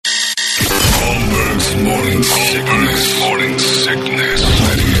Morning sickness. Morning sickness.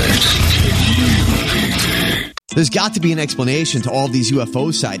 There's got to be an explanation to all of these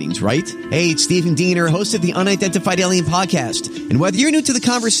UFO sightings, right? Hey, it's Stephen Diener, host of the Unidentified Alien Podcast. And whether you're new to the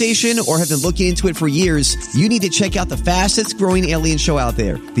conversation or have been looking into it for years, you need to check out the fastest growing alien show out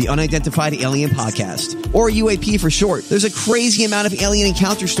there, the Unidentified Alien Podcast, or UAP for short. There's a crazy amount of alien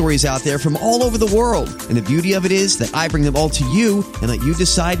encounter stories out there from all over the world. And the beauty of it is that I bring them all to you and let you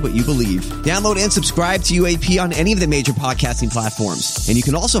decide what you believe. Download and subscribe to UAP on any of the major podcasting platforms. And you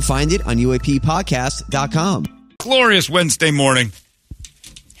can also find it on UAPpodcast.com. Glorious Wednesday morning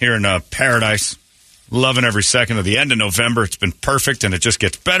here in paradise. Loving every second of the end of November. It's been perfect, and it just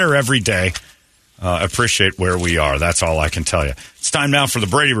gets better every day. Appreciate where we are. That's all I can tell you. It's time now for the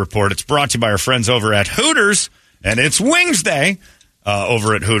Brady Report. It's brought to you by our friends over at Hooters, and it's Wings Day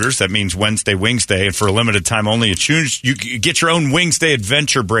over at Hooters. That means Wednesday, Wings Day, and for a limited time only, you get your own Wings Day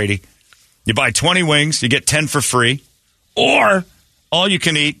adventure, Brady. You buy 20 wings, you get 10 for free, or all you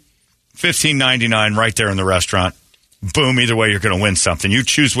can eat, $15.99 right there in the restaurant. Boom, either way, you're going to win something. You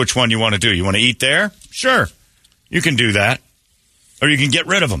choose which one you want to do. You want to eat there? Sure. You can do that. Or you can get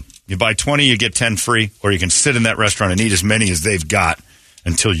rid of them. You buy 20, you get 10 free. Or you can sit in that restaurant and eat as many as they've got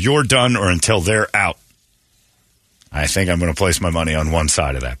until you're done or until they're out. I think I'm going to place my money on one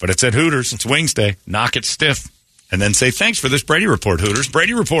side of that. But it's at Hooters. It's Wings Day. Knock it stiff. And then say thanks for this Brady Report, Hooters.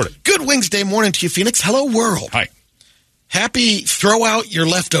 Brady, report it. Good Wings Day morning to you, Phoenix. Hello, world. Hi. Happy throw out your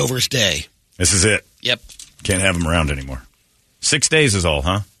leftovers day. This is it. Yep. Can't have them around anymore. 6 days is all,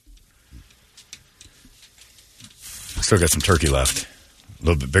 huh? Still got some turkey left. A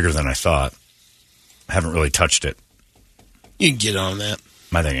little bit bigger than I thought. I haven't really touched it. You can get on that.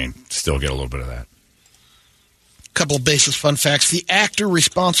 My thing ain't still get a little bit of that. Couple of basis fun facts. The actor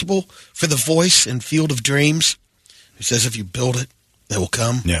responsible for the voice in Field of Dreams, who says if you build it, they will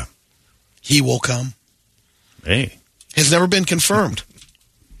come. Yeah. He will come. Hey. Has never been confirmed.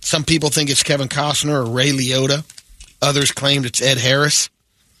 Some people think it's Kevin Costner or Ray Liotta. Others claimed it's Ed Harris.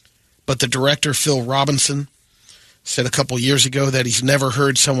 But the director, Phil Robinson, said a couple years ago that he's never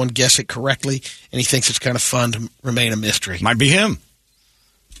heard someone guess it correctly, and he thinks it's kind of fun to remain a mystery. Might be him.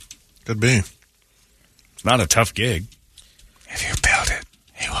 Could be. It's not a tough gig. If you build it,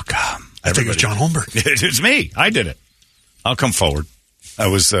 he will come. I think it was John Holmberg. It's me. I did it. I'll come forward. I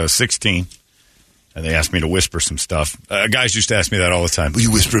was 16. And they asked me to whisper some stuff. Guys used to ask me that all the time. Will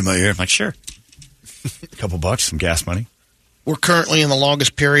you whisper in my ear? I'm like, sure. A couple bucks, some gas money. We're currently in the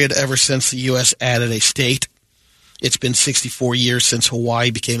longest period ever since the U.S. added a state. It's been 64 years since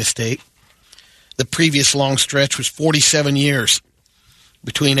Hawaii became a state. The previous long stretch was 47 years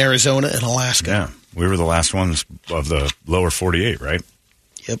between Arizona and Alaska. Yeah, we were the last ones of the lower 48, right?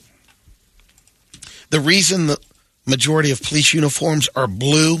 Yep. The reason the majority of police uniforms are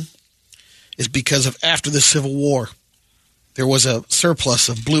blue is because of after the Civil War, there was a surplus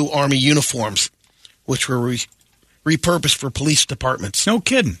of blue Army uniforms, which were repurposed for police departments. No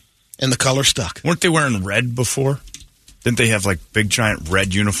kidding. And the color stuck. Weren't they wearing red before? Didn't they have like big giant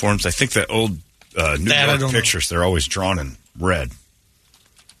red uniforms? I think the old New York pictures, they're always drawn in red.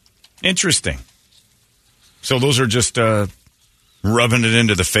 Interesting. So those are just rubbing it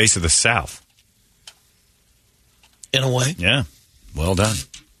into the face of the South. In a way. Yeah. Well done.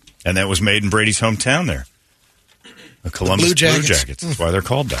 And that was made in Brady's hometown there. The Columbus Blue Jackets. That's why they're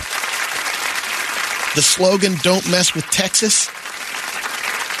called that. The slogan, "Don't Mess with Texas,"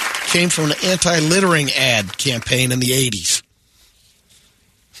 came from an anti-littering ad campaign in the 80s.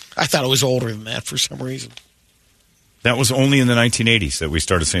 I thought it was older than that for some reason. That was only in the 1980s that we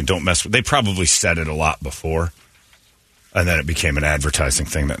started saying, don't mess with. They probably said it a lot before. And then it became an advertising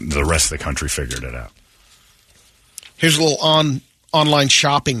thing that the rest of the country figured it out. Here's a little online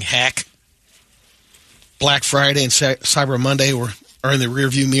shopping hack. Black Friday and Cyber Monday are in the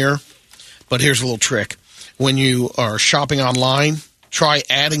rearview mirror. But here's a little trick. When you are shopping online, try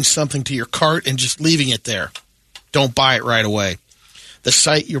adding something to your cart and just leaving it there. Don't buy it right away. The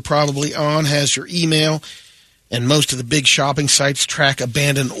site you're probably on has your email, and most of the big shopping sites track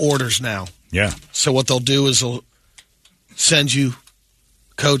abandoned orders now. Yeah. So what they'll do is they'll send you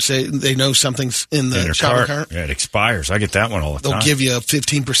codes. They know something's in the shopping cart. Yeah, it expires. I get that one all the time. They'll give you a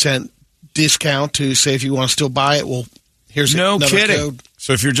 15% discount to say if you want to still buy it. Well, here's another code.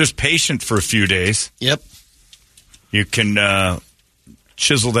 So if you're just patient for a few days, yep, you can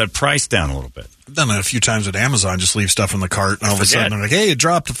chisel that price down a little bit. I've done it a few times at Amazon. Just leave stuff in the cart, and all of a sudden they're like, "Hey, it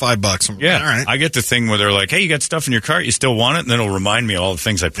dropped to $5." I'm yeah, all right. I get the thing where they're like, "Hey, you got stuff in your cart? You still want it?" And then it'll remind me of all the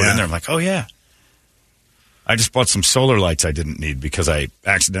things I put in there. I'm like, "Oh yeah." I just bought some solar lights I didn't need because I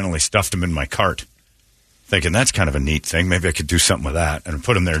accidentally stuffed them in my cart, thinking that's kind of a neat thing. Maybe I could do something with that and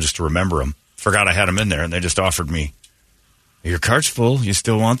put them there just to remember them. Forgot I had them in there, and they just offered me, your cart's full. You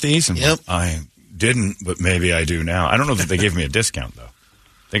still want these? And Yep. I didn't, but maybe I do now. I don't know that they gave me a discount, though.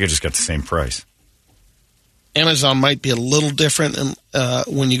 I think I just got the same price. Amazon might be a little different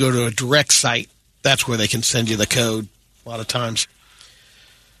when you go to a direct site. That's where they can send you the code a lot of times.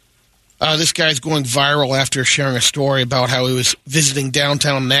 This guy's going viral after sharing a story about how he was visiting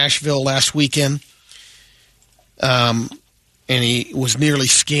downtown Nashville last weekend. And he was nearly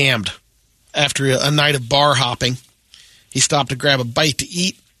scammed after a night of bar hopping. He stopped to grab a bite to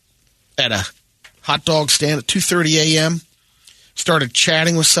eat at a hot dog stand at 2:30 a.m., started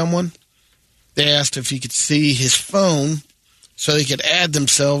chatting with someone. They asked if he could see his phone so they could add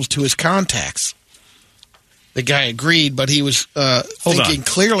themselves to his contacts. The guy agreed, but he was thinking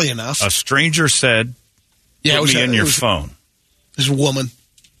clearly enough. A stranger said, put me in your phone. It was a woman.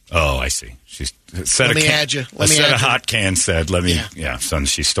 Oh, I see. She said Let me add you. Let me a add you. hot can said, let me, son,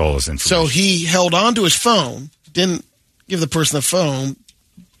 she stole his information. So he held on to his phone, didn't give the person the phone,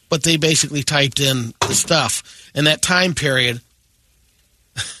 but they basically typed in the stuff. In that time period,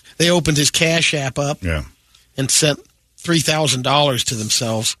 they opened his Cash App up and sent $3,000 to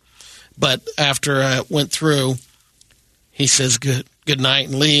themselves. But after it went through, he says good night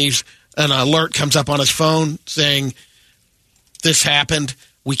and leaves. An alert comes up on his phone saying, this happened.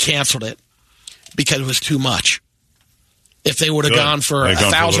 We canceled it because it was too much. If they would have gone for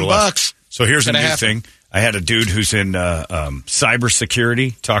 $1,000, so here's a new thing. I had a dude who's in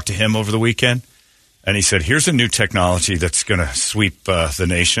cybersecurity. Talked to him over the weekend, and he said, "Here's a new technology that's going to sweep the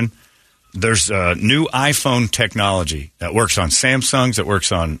nation. There's new iPhone technology that works on Samsungs, that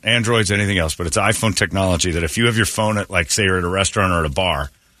works on Androids, anything else, but it's iPhone technology that if you have your phone at, like, say you're at a restaurant or at a bar.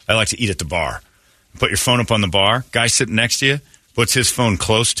 I like to eat at the bar. Put your phone up on the bar. Guy sitting next to you puts his phone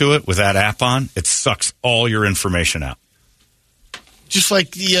close to it with that app on. It sucks all your information out. Just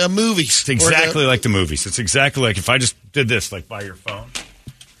like the movies. It's exactly like the movies. It's exactly like if I just did this, like by your phone,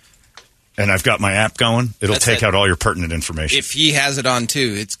 and I've got my app going, it'll take out all your pertinent information. If he has it on,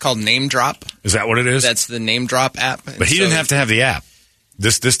 too, it's called Name Drop. Is that what it is? That's the Name Drop app. But he didn't have to have the app.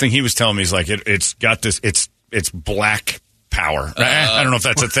 This thing he was telling me is like, it's got this, it's black power. I don't know if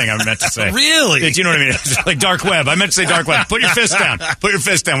that's a thing I meant to say. Really? You know what I mean? It's like dark web. I meant to say dark web. Put your fist down. Put your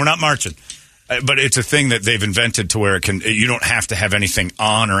fist down. We're not marching. But it's a thing that they've invented to where you don't have to have anything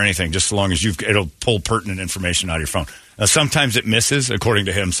on or anything, just as long as it'll pull pertinent information out of your phone. Now, sometimes it misses, according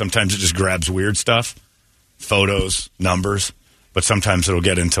to him. Sometimes it just grabs weird stuff, photos, numbers. But sometimes it'll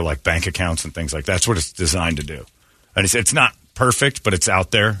get into like bank accounts and things like that. That's what it's designed to do. And he said it's not perfect, but it's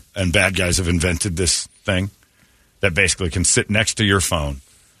out there. And bad guys have invented this thing that basically can sit next to your phone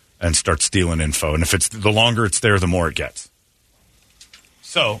and start stealing info. And if it's the longer it's there, the more it gets.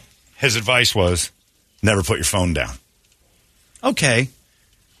 So his advice was, never put your phone down. Okay.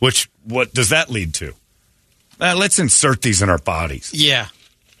 What does that lead to? Let's insert these in our bodies. Yeah.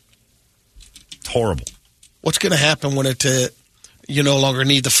 It's horrible. What's going to happen when you no longer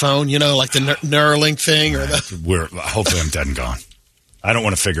need the phone? You know, like the Neuralink thing? Hopefully I'm dead and gone. I don't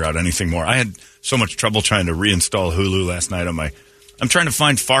want to figure out anything more. I had so much trouble trying to reinstall Hulu last night I'm trying to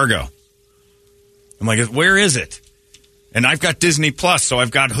find Fargo. I'm like, where is it? And I've got Disney Plus, so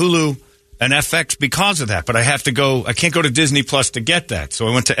I've got Hulu and FX because of that. But I can't go to Disney Plus to get that. So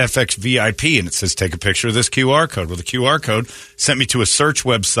I went to FX VIP, and it says, take a picture of this QR code. Well, the QR code sent me to a search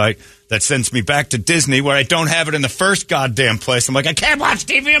website that sends me back to Disney where I don't have it in the first goddamn place. I'm like, I can't watch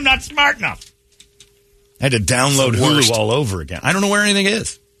TV. I'm not smart enough. I had to download Hulu all over again. I don't know where anything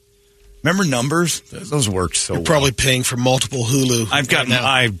is. Remember Numbers? Those worked so well. You're probably paying for multiple Hulu.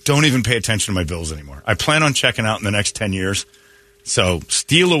 I don't even pay attention to my bills anymore. I plan on checking out in the next 10 years. So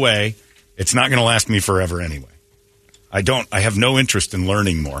steal away. It's not going to last me forever anyway. I have no interest in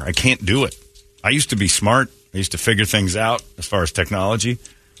learning more. I can't do it. I used to be smart. I used to figure things out as far as technology.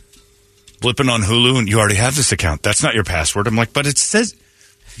 Blipping on Hulu, and you already have this account. That's not your password. I'm like, but it says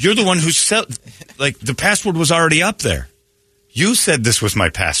you're the one who said, like, the password was already up there. You said this was my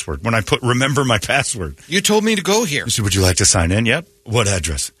password when I put remember my password. You told me to go here. You said, would you like to sign in? Yep. What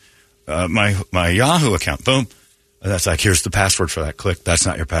address? My Yahoo account. Boom. And that's like, here's the password for that. Click. That's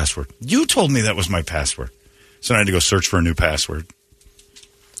not your password. You told me that was my password. So I had to go search for a new password.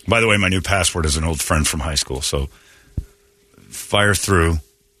 By the way, my new password is an old friend from high school. So fire through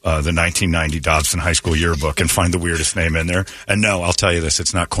the 1990 Dobson High School yearbook and find the weirdest name in there. And no, I'll tell you this.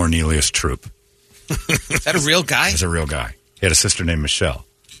 It's not Cornelius Troop. Is that a real guy? It's a real guy. He had a sister named Michelle.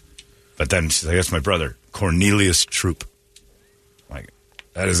 But then she's like, that's my brother, Cornelius Troop. Like,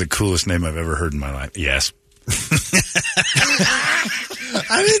 that is the coolest name I've ever heard in my life. Yes.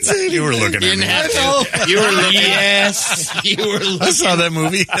 I didn't say anything. You were looking at me. You were looking. Yes, you were looking. I saw that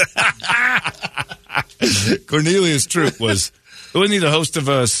movie. Cornelius Troop wasn't he the host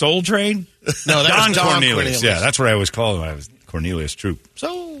of Soul Train? No, that was Don Cornelius. Yeah, that's what I always called him. I was Cornelius Troop.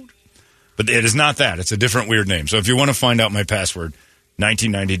 Sold. But it is not that. It's a different weird name. So if you want to find out my password,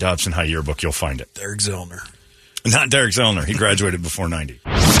 1990 Dobson High Yearbook, you'll find it. Derek Zellner. Not Derek Zellner. He graduated before 90.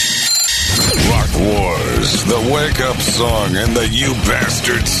 Rock Wars, the wake-up song and the you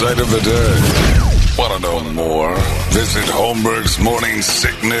bastard sight of the day. Want to know more? Visit Holmberg's Morning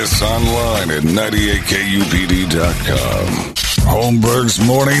Sickness online at 98kupd.com. Holmberg's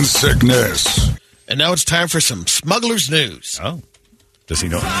Morning Sickness. And now it's time for some Smugglers news. Oh. Does he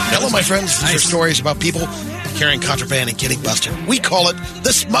know? Hello, my friends. These are stories about people carrying contraband and getting busted. We call it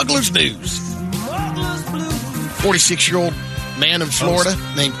the Smugglers News. 46-year-old man in Florida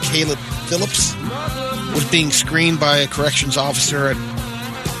named Caleb Phillips was being screened by a corrections officer at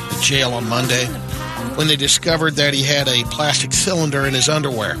the jail on Monday when they discovered that he had a plastic cylinder in his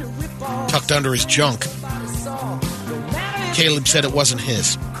underwear tucked under his junk. Caleb said it wasn't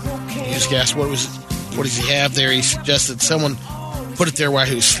his. He was asked what does he have there. He suggested someone put it there while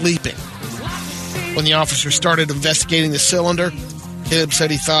he was sleeping. When the officer started investigating the cylinder, Caleb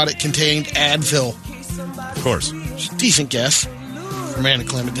said he thought it contained Advil. Of course. Decent guess. The man who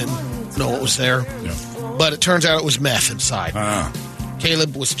claimed it didn't know what was there. Yeah. But it turns out it was meth inside.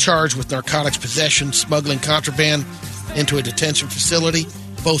 Caleb was charged with narcotics possession, smuggling contraband into a detention facility,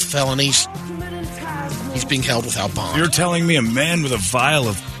 both felonies. He's being held without bond. You're telling me a man with a vial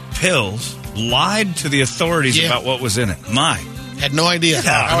of pills lied to the authorities about what was in it? Had no idea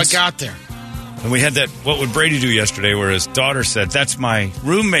how it got there. And we had that, what would Brady do yesterday, where his daughter said, that's my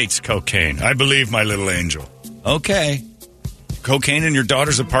roommate's cocaine. I believe my little angel. Okay. Cocaine in your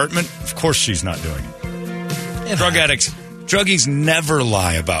daughter's apartment? Of course she's not doing it. Drug addicts, druggies never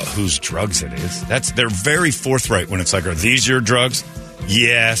lie about whose drugs it is. They're very forthright when it's like, are these your drugs?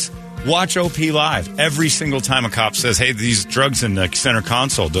 Yes. Watch OP Live. Every single time a cop says, hey, these drugs in the center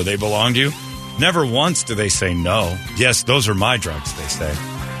console, do they belong to you? Never once do they say no. Yes, those are my drugs, they say.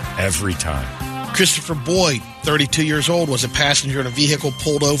 Every time. Christopher Boyd, 32 years old, was a passenger in a vehicle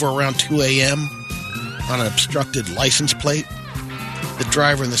pulled over around 2 a.m. on an obstructed license plate. The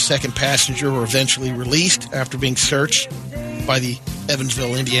driver and the second passenger were eventually released after being searched by the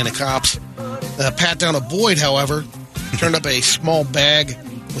Evansville, Indiana cops. The pat-down of Boyd, however, turned up a small bag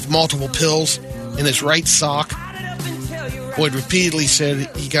with multiple pills in his right sock. Boyd repeatedly said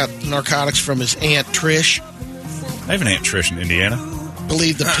he got narcotics from his Aunt Trish. I have an Aunt Trish in Indiana.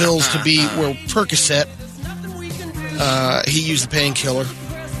 Believed the pills to be were Percocet. He used the painkiller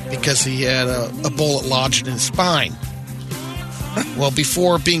because he had a bullet lodged in his spine. Well,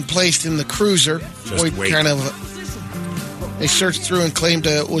 before being placed in the cruiser, Boyd they searched through and claimed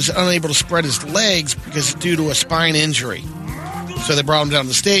was unable to spread his legs because due to a spine injury. So they brought him down to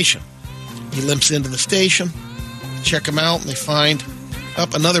the station. He limps into the station, check him out, and they find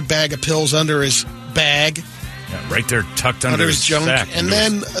up another bag of pills under his bag. Yeah, right there tucked under his junk. sack. And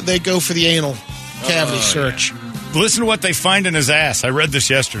then they go for the anal cavity search. Yeah. Listen to what they find in his ass. I read this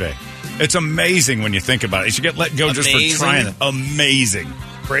yesterday. It's amazing when you think about it. You should get let go just for trying it. Amazing.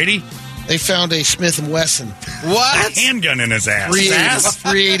 Brady? They found a Smith & Wesson. What? A handgun in his ass.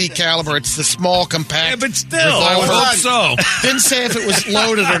 380 caliber. It's the small, compact. Yeah, but still, I would hope so. Didn't say if it was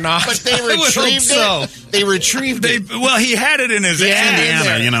loaded or not. But they retrieved it. They retrieved it. Well, he had it in his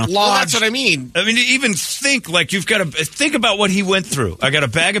ass. Well, that's what I mean. I mean, even think, like, you've got to think about what he went through. I got a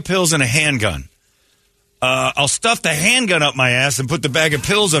bag of pills and a handgun. I'll stuff the handgun up my ass and put the bag of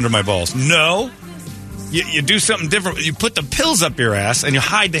pills under my balls. No. You do something different. You put the pills up your ass and you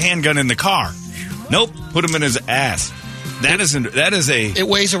hide the handgun in the car. Nope. Put them in his ass. That is a... It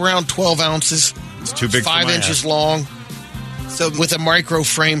weighs around 12 ounces. It's too big for my 5 inches ass. long. So with a micro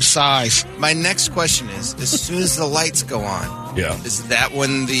frame size. My next question is, as soon as the lights go on, is that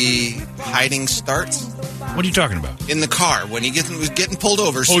when the hiding starts? What are you talking about? In the car, when he was getting pulled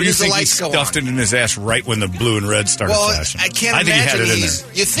over, as soon as the lights go on. Oh, you think he stuffed it in his ass right when the blue and red started flashing? I can't I think imagine he had it in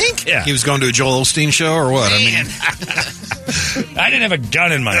there. You think? Yeah. He was going to a Joel Osteen show or what? Man. I didn't have a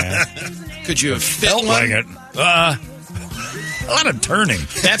gun in my ass. Could you have felt Like one? it. A lot of turning.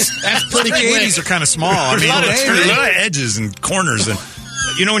 That's pretty The quick. 80s are kind of small. I There's mean, a lot of edges and corners. And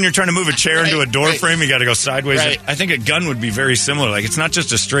you know when you're trying to move a chair into a door frame, you got to go sideways? Right. I think a gun would be very similar. Like, it's not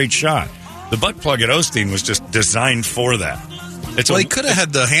just a straight shot. The butt plug at Osteen was just designed for that. Well, he could have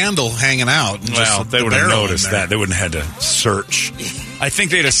had the handle hanging out. And Well, just they the would have barrel in noticed there. that. They wouldn't have had to search. I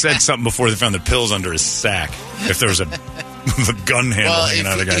think they'd have said something before they found the pills under his sack. If there was a the gun handle hanging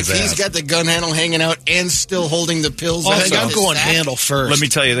out of the guy's if ass. he's got the gun handle hanging out and still holding the pills, I think I'm going handle first. Let me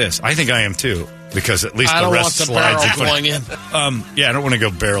tell you this. I think I am too, because at least I the don't rest want the barrel slides going in. Yeah, I don't want to go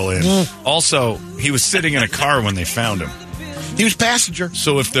barrel in. Also, he was sitting in a car when they found him. He was passenger.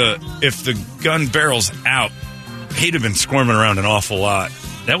 So if the gun barrel's out, he'd have been squirming around an awful lot.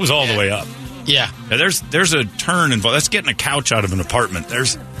 That was all the way up. Yeah. Now, there's a turn involved. That's getting a couch out of an apartment.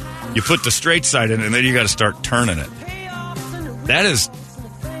 You put the straight side in, and then you got to start turning it.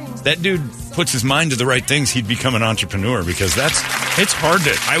 That dude puts his mind to the right things, he'd become an entrepreneur, because it's hard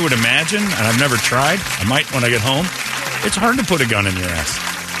to, I would imagine, and I've never tried. I might when I get home. It's hard to put a gun in your ass.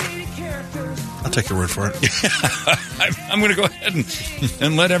 I'll take your word for it. I'm going to go ahead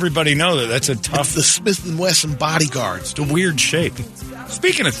and let everybody know that that's a tough... It's the Smith & Wesson bodyguards. It's a weird shape.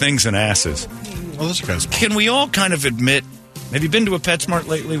 Speaking of things and asses, Well, those are kind of small. can we all kind of admit... Have you been to a PetSmart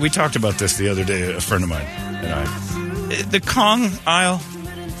lately? We talked about this the other day, a friend of mine and I. The Kong aisle,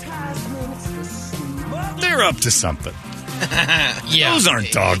 they're up to something. Yeah. Those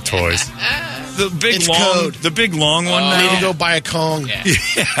aren't dog toys. The big code. The big long one I now. need to go buy a Kong.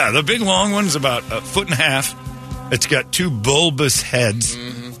 Yeah, the big long one's about a foot and a half. It's got two bulbous heads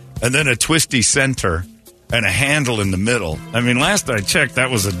and then a twisty center and a handle in the middle. I mean, last I checked,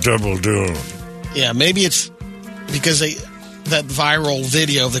 that was a double doom. Yeah, maybe it's because that viral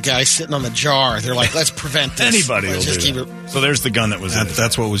video of the guy sitting on the jar. They're like, let's prevent this. Anybody will Let's do that. So there's the gun that was in it.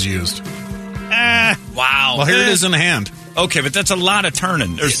 That's what was used. Wow. Well, here it is in the hand. Okay, but that's a lot of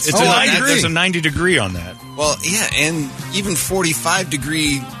turning. There's a 90 degree on that. Well, yeah, and even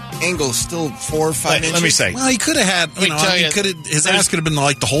 45-degree angle, still 4 or 5 inches. Let me say. Well, he could have had. His ass could have been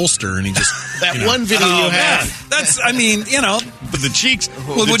like the holster, and he just that one video you have. That's. I mean, But the cheeks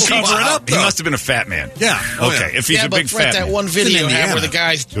would cover it up. He Though. must have been a fat man. Yeah. Okay. If he's a big fat that man. one video in you have Indiana. where the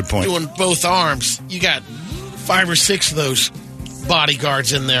guy's Good point. doing both arms, you got 5 or 6 of those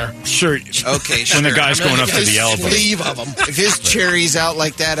bodyguards in there. Sure. Okay, When the sure. guy's going up to His the elbow. sleeve of them. If his cherry's out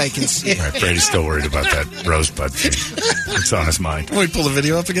like that, I can see it. Right, Brady's still worried about that rosebud thing. It's on his mind. Can we pull the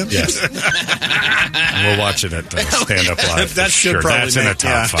video up again? Yes. We'll watch it at Stand Up Live. That should sure. probably That's in a make-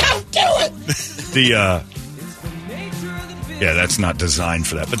 top 5. Don't do it. Yeah, that's not designed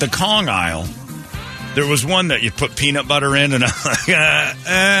for that. But the Kong aisle, there was one that you put peanut butter in, and I'm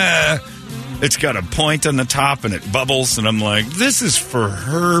like, it's got a point on the top, and it bubbles, and I'm like, this is for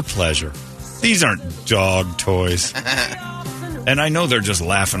her pleasure. These aren't dog toys. And I know they're just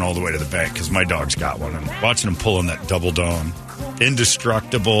laughing all the way to the bank, because my dog's got one, and watching them pulling that double dome.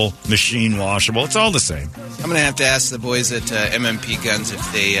 Indestructible, machine washable. It's all the same. I'm going to have to ask the boys at MMP Guns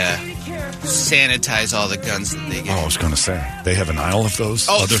if they sanitize all the guns that they get. Oh, I was going to say, they have an aisle of those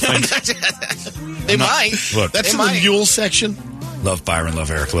other things. They might. Look, That's They in might. the mule section. love Byron, love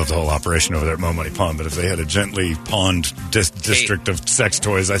Eric, love the whole operation over there at Mo Money Pawn, but if they had a gently pawned district of sex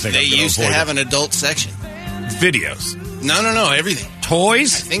toys, I think They I'm going used to have an adult section. videos. No, everything.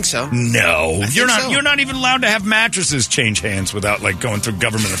 Toys? I think so. No. You're not so. You're not even allowed to have mattresses change hands without like going through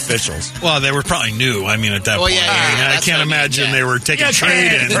government officials. Well, they were probably new. I mean, at that Well, point, yeah, I mean, I that's can't what I mean, imagine yeah. they were taking You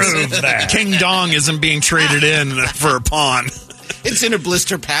can't trade-ins. prove that. King Dong isn't being traded in for a pawn. It's in a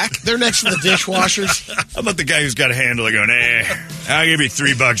blister pack. They're next to the dishwashers. How about the guy who's got a handle going, I'll give you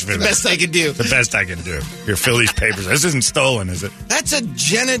 $3 for that. Best I could do. The best I can do. Here, fill these papers. This isn't stolen, is it? That's a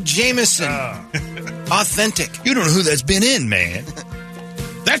Jenna Jameson. Authentic. You don't know who that's been in, man.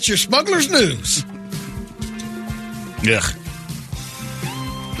 That's your Smugglers News. Ugh.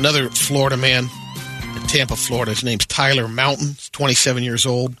 Another Florida man in Tampa, Florida. His name's Tyler Mountain. He's 27 years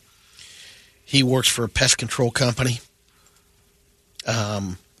old. He works for a pest control company,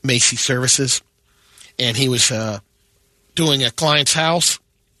 Macy Services, and he was doing a client's house.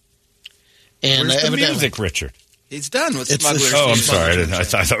 And Where's the evidently- music, Richard? He's done with It's Smugglers. this- Oh, I'm News. sorry. I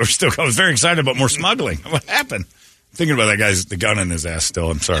thought we were still. I was very excited about more smuggling. What happened? Thinking about that guy's the gun in his ass. Still,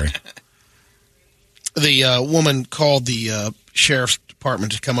 I'm sorry. The woman called the sheriff's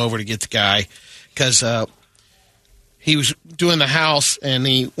department to come over to get the guy because he was doing the house and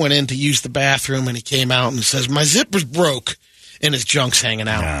he went in to use the bathroom and he came out and says, "My zipper's broke," and his junk's hanging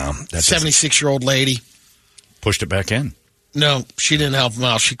out. No, that 76-year-old lady. Pushed it back in. No, she didn't help him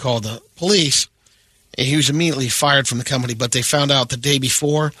out. She called the police. And he was immediately fired from the company, but they found out the day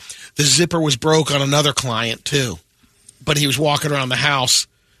before the zipper was broke on another client too. But he was walking around the house,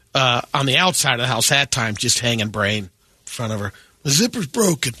 on the outside of the house that time, just hanging brain in front of her. The zipper's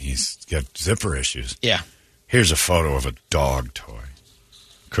broken. He's got zipper issues. Yeah. Here's a photo of a dog toy.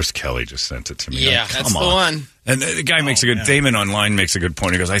 Chris Kelly just sent it to me. Yeah, Like, That's come the on. one. And the guy makes a good. Damon online makes a good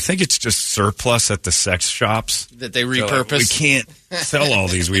point. He goes, "I think it's just surplus at the sex shops That they They're like, repurposed. we can't sell all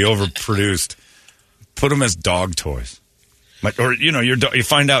these. We overproduced. Put them as dog toys." Or, your dog, you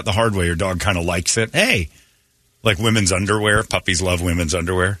find out the hard way your dog kind of likes it. Hey, like women's underwear. Puppies love women's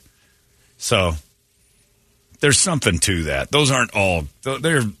underwear. So there's something to that. Those aren't all,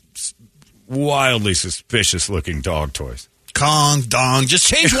 they're wildly suspicious-looking dog toys. Kong, dong, just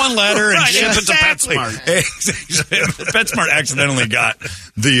change one letter and ship it to PetSmart. PetSmart accidentally got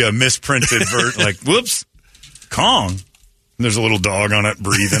the misprinted version. Like, whoops, Kong. And there's a little dog on it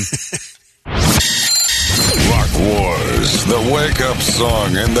breathing. Rock Wars, the wake-up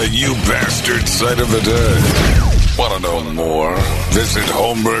song and the you bastard sight of the day. Want to know more? Visit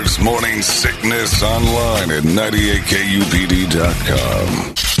Holmberg's Morning Sickness online at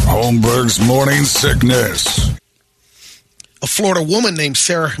 98kupd.com. Holmberg's Morning Sickness. A Florida woman named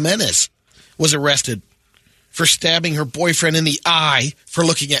Sarah Jimenez was arrested for stabbing her boyfriend in the eye for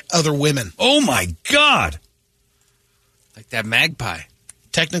looking at other women. Oh, my God. Like that magpie.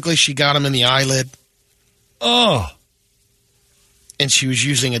 Technically, she got him in the eyelid. Oh. And she was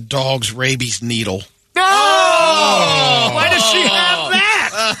using a dog's rabies needle. Oh! Why does she have that?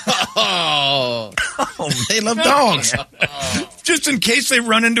 Oh, they love dogs. Just in case they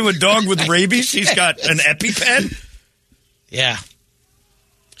run into a dog with rabies, she's got an EpiPen? Yeah.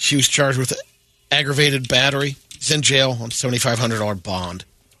 She was charged with aggravated battery. He's in jail on $7,500 bond.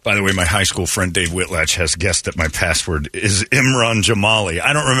 By the way, my high school friend Dave Whitlatch has guessed that my password is Imran Jamali.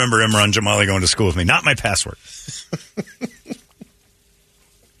 I don't remember Imran Jamali going to school with me. Not my password.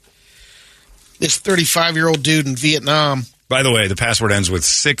 This 35-year-old dude in Vietnam. By the way, the password ends with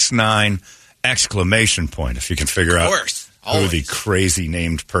 69 exclamation point, if you can figure out who the crazy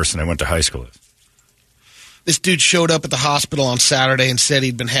named person I went to high school is. This dude showed up at the hospital on Saturday and said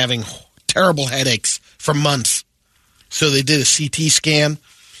he'd been having terrible headaches for months. So they did a CT scan.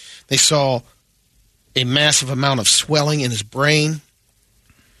 They saw a massive amount of swelling in his brain.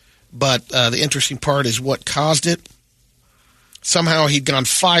 But the interesting part is what caused it. Somehow he'd gone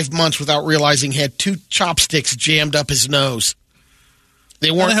 5 months without realizing he had 2 chopsticks jammed up his nose.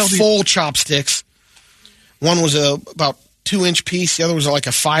 They weren't full chopsticks. One was about 2-inch piece. The other was like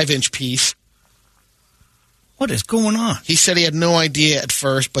a 5-inch piece. What is going on? He said he had no idea at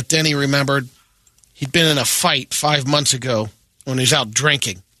first, but then he remembered he'd been in a fight 5 months ago when he was out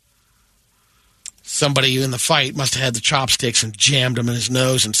drinking. Somebody in the fight must have had the chopsticks and jammed them in his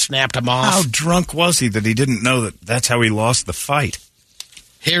nose and snapped them off. How drunk was he that he didn't know that that's how he lost the fight?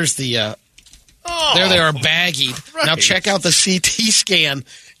 Here's the... there they are baggied. Right. Now check out the CT scan.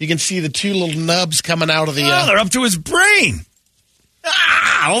 You can see the 2 little nubs coming out of the... they're up to his brain.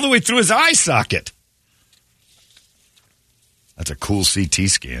 All the way through his eye socket. That's a cool CT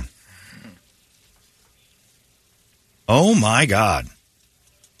scan. Oh, my God.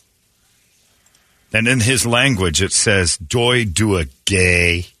 And in his language, it says, "Doi dua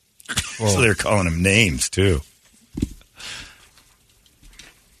gay." So they're calling him names, too.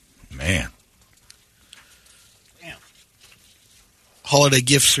 Man. Holiday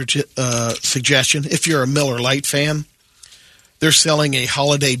gift suggestion. If you're a Miller Lite fan, they're selling a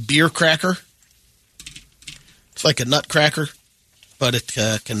holiday beer cracker. It's like a nutcracker, but it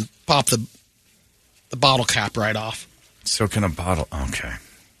can pop the bottle cap right off. So can a bottle. Okay.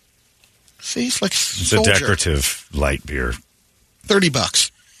 See, it's like it's a decorative light beer.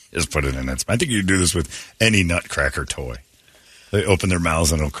 $30. Just put it in it. I think you can do this with any nutcracker toy. They open their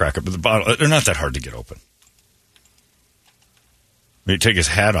mouths and it'll crack up. But the bottle, they're not that hard to get open. When you take his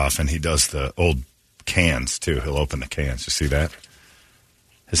hat off and he does the old cans, too. He'll open the cans. You see that?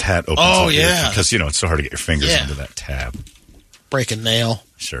 His hat opens up. Oh, yeah. Because, it's so hard to get your fingers into that tab. Break a nail.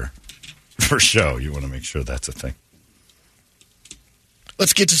 Sure. For show, you want to make sure that's a thing.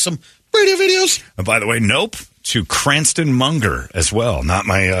 Let's get to some radio videos. And by the way, nope, to Cranston Munger as well. Not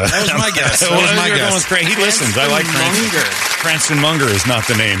my... that was my guess. That was my guess. He listens. I like Cranston. Cranston Munger is not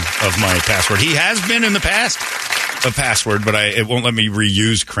the name of my password. He has been in the past a password, but it won't let me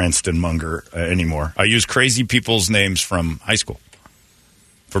reuse Cranston Munger anymore. I use crazy people's names from high school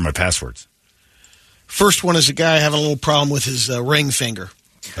for my passwords. First one is a guy having a little problem with his ring finger.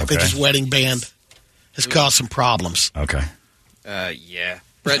 I think his wedding band has caused some problems. Okay. Yeah.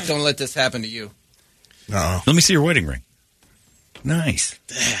 Brett, don't let this happen to you. Uh-oh. Let me see your wedding ring. Nice.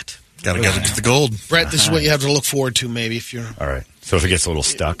 That. Got to get the gold. Brett, this is what you have to look forward to maybe if you're... All right. So if it gets a little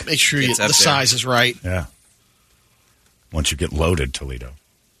stuck. Make sure the size is right. Yeah. Once you get loaded, Toledo.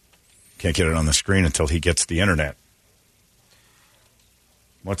 Can't get it on the screen until he gets the internet.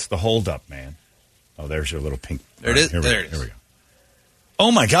 What's the holdup, man? Oh, there's your little pink... There it is. Here There it is. we go.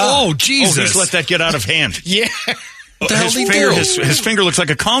 Oh, my God. Oh, Jesus. Oh, just let that get out of hand. Yeah. His finger looks like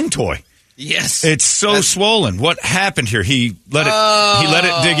a Kong toy. Yes. It's so swollen. What happened here? He let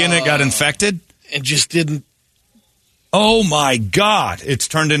it dig in and it got infected? And just didn't Oh, my God. It's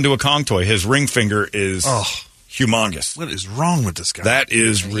turned into a Kong toy. His ring finger is humongous. What is wrong with this guy? That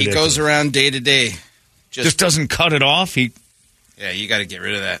is ridiculous. He goes around day to day. Just doesn't cut it off. Yeah, you got to get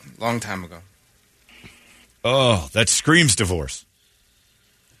rid of that. Long time ago. Oh, that screams divorce.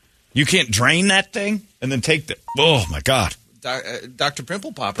 You can't drain that thing and then take the... Oh, my God. Dr.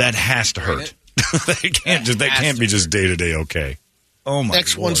 Pimple Popper. That has to hurt. That can't be just day-to-day okay. Oh, my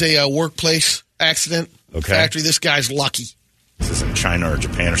Next Lord. one's a workplace accident. Okay. Factory. This guy's lucky. This isn't China or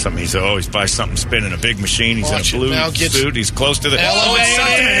Japan or something. He's always by something spinning a big machine. He's Watch in it a now, blue gets suit. He's close to the... elevated.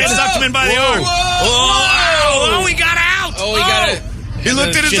 It sucked him in by the arm. Oh, he got out. Oh, he got it. He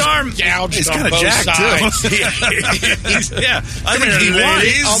looked at his arm. Gouged He's on kind of both jacked, sides. too. Yeah. I think he won.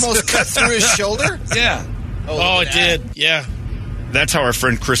 Almost cut through his shoulder. Yeah. Oh, it did. Yeah. That's how our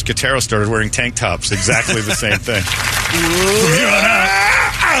friend Chris Catero started wearing tank tops. Exactly the same thing.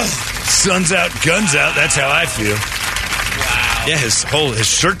 Sun's out, guns out. That's how I feel. Wow. Yeah, his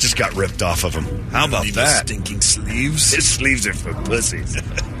shirt just got ripped off of him. How about that? Stinking sleeves. His sleeves are for pussies.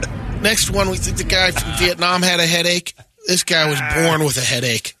 Next one, we think the guy from Vietnam had a headache. This guy was born with a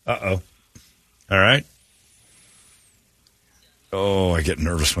headache. Uh-oh. All right. Oh, I get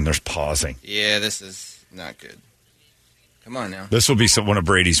nervous when there's pausing. Yeah, this is not good. Come on now. This will be one of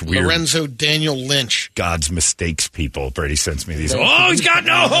Brady's weird... Lorenzo Daniel Lynch. God's mistakes people. Brady sends me these. Oh, he's got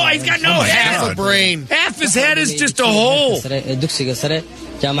no Half a brain. Half his head is just a hole. Now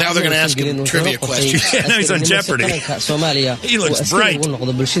they're going to ask him trivia questions. Now he's on Jeopardy. He looks bright. What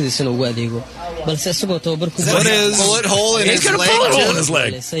is Bullet hole in He's his got a leg? bullet hole in his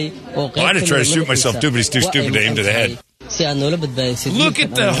leg. Well, I did try to shoot myself too, but he's too stupid to aim to the head. Look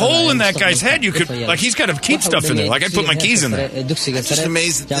at the hole in that guy's head. You could, like, he's got to keep stuff in there. Like, I put my keys in there. I'm just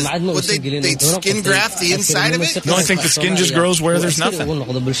amazed. Would they skin graft the inside of it? No, I think the skin just grows where there's nothing. On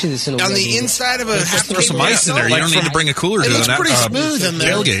the inside of a half Throw some ice in there. You don't need to bring a cooler to It looks that pretty smooth in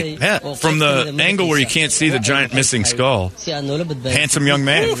there. tailgate. Yeah, from the angle where you can't see the giant missing skull. Handsome young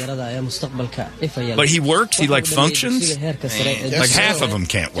man. But he works. He, like, functions. Like, half of him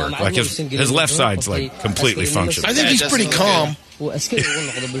can't work. Like, his left side's, like, completely functional. I think he's pretty calm. And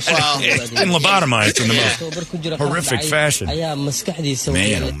lobotomized in the most horrific fashion.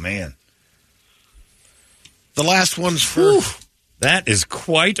 Man, oh, man. The last one's for... That is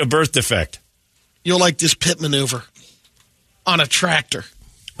quite a birth defect. You'll like this pit maneuver on a tractor.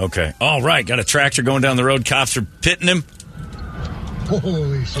 Okay. All right. Got a tractor going down the road. Cops are pitting him.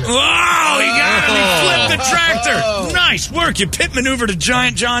 Holy shit. Oh, he got him. He flipped the tractor. Nice work. You pit maneuvered a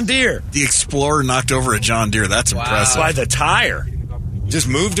giant John Deere. The Explorer knocked over a John Deere. That's impressive. By the tire. Just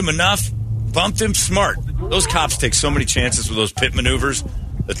moved him enough. Bumped him. Smart. Those cops take so many chances with those pit maneuvers.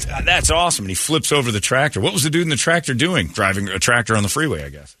 That's awesome. And he flips over the tractor. What was the dude in the tractor doing? Driving a tractor on the freeway, I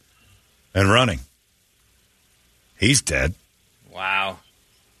guess. And running. He's dead. Wow.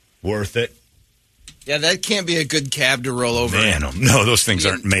 Worth it. Yeah, that can't be a good cab to roll over. Man, no, those things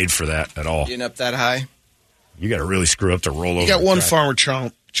aren't made for that at all. Getting up that high. You got to really screw up to roll over. You got one farmer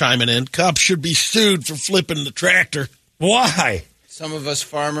chiming in. Cops should be sued for flipping the tractor. Why? Some of us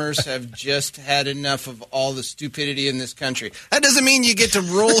farmers have just had enough of all the stupidity in this country. That doesn't mean you get to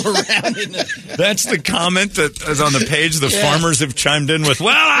roll around in it. That's the comment that is on the page. The farmers have chimed in with,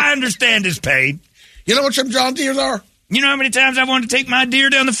 well, I understand it's paid. You know what some John Deeres are? You know how many times I've wanted to take my deer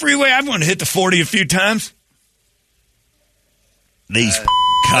down the freeway? I've wanted to hit the 40 a few times. These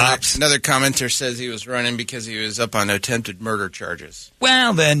cops. Another commenter says he was running because he was up on attempted murder charges.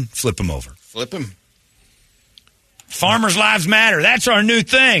 Well, then, flip him over. Flip him. Farmers' lives matter. That's our new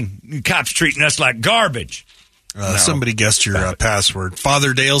thing. Cops treating us like garbage. Somebody guessed your password.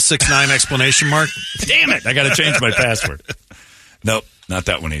 Father Dale 69 exclamation mark. Damn it! I got to change my password. Nope, not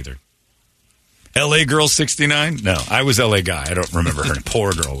that one either. L.A. Girl 69? No, I was L.A. guy. I don't remember her.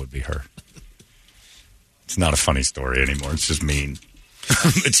 Poor girl would be her. It's not a funny story anymore. It's just mean.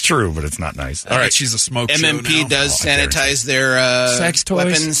 It's true, but it's not nice. All right, she's a smoke show MMP now. does sanitize their sex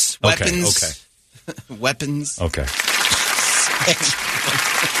toys? Weapons. Okay. Weapons. Okay.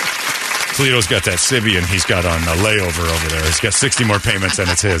 Toledo's got that Sibian he's got on a layover over there. He's got 60 more payments and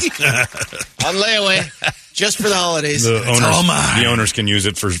it's his. On layaway. Just for the holidays. The owners can use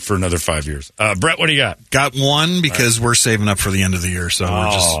it for another 5 years. Brett, what do you got? Got one because we're saving up for the end of the year,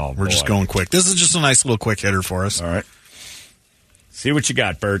 so we're just going quick. This is just a nice little quick hitter for us. All right. See what you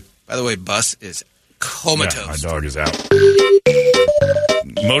got, Bert. By the way, Bus is comatose. Yeah, my dog is out.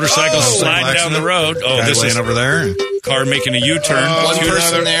 Motorcycle sliding down the road. Oh, this is over there. car making a U-turn. One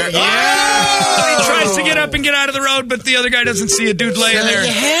person there. Yeah. He tries to get up and get out of the road, but the other guy doesn't see a dude laying there.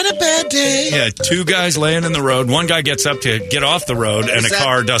 You had a bad day. Yeah, two guys laying in the road. One guy gets up to get off the road, and a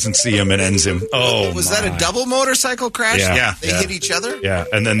car doesn't see him and ends him. Oh, was that a double motorcycle crash? Yeah. They hit each other? Yeah,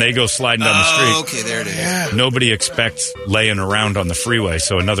 and then they go sliding down the street. Okay, there it is. Yeah. Nobody expects laying around on the freeway,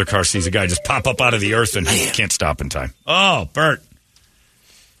 so another car sees a guy just pop up out of the earth and he can't stop in time. Oh, Bert.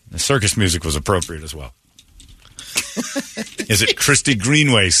 The circus music was appropriate as well. Is it Christy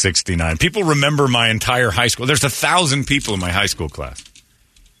Greenway 69? People remember my entire high school. There's 1,000 people in my high school class.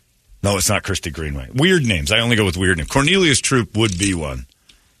 No, it's not Christy Greenway. Weird names. I only go with weird names. Cornelius Troop would be one,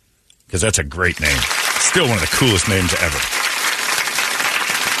 because that's a great name. Still one of the coolest names ever.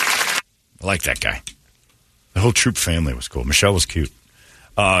 I like that guy. The whole Troop family was cool. Michelle was cute.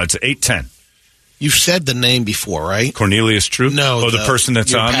 It's 8:10. You've said the name before, right? Cornelius Troop? No. Oh, the person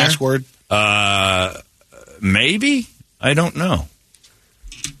that's on password? there? Maybe? I don't know.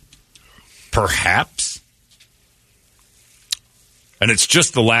 Perhaps. And it's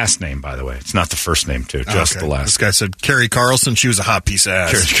just the last name, by the way. It's not the first name, too. Just the last. This guy said Carrie Carlson. She was a hot piece of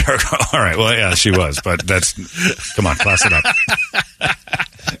ass. All right. Well, yeah, she was. But that's... Come on, class it up.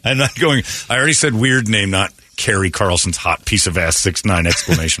 I'm not going... I already said weird name, not Carrie Carlson's hot piece of ass, 6'9"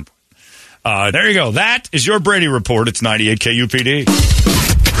 exclamation point. There you go. That is your Brady Report. It's 98 KUPD.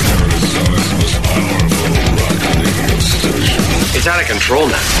 Arizona's most powerful rock radio station. It's out of control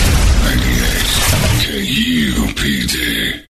now. 98